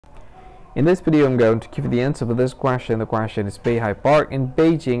In this video, I'm going to give you the answer for this question. The question is Beihai Park in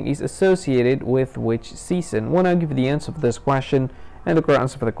Beijing is associated with which season? When I give you the answer for this question, and the correct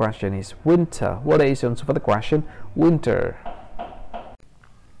answer for the question is winter. What is the answer for the question? Winter.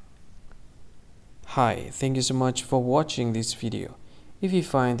 Hi, thank you so much for watching this video. If you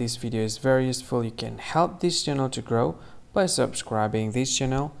find this video is very useful, you can help this channel to grow by subscribing this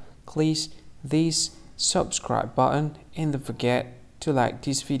channel. Please this subscribe button and don't forget to like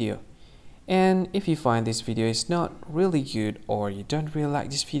this video. And if you find this video is not really good, or you don't really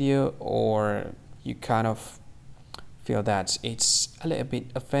like this video, or you kind of feel that it's a little bit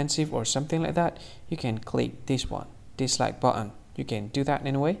offensive or something like that, you can click this one, dislike button. You can do that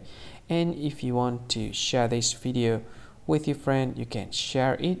anyway. And if you want to share this video with your friend, you can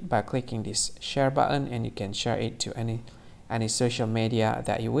share it by clicking this share button, and you can share it to any social media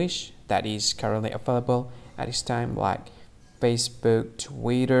that you wish that is currently available at this time, like Facebook,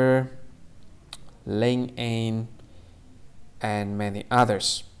 Twitter, LinkedIn, and many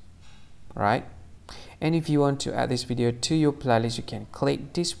others, right? And if you want to add this video to your playlist, you can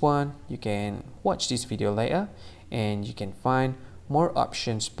click this one. You can watch this video later, and you can find more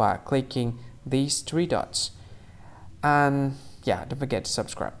options by clicking these three dots. And yeah, don't forget to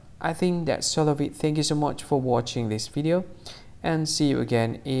subscribe. I think that's all of it. Thank you so much for watching this video, and see you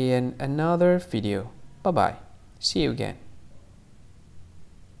again in another video. Bye bye. See you again.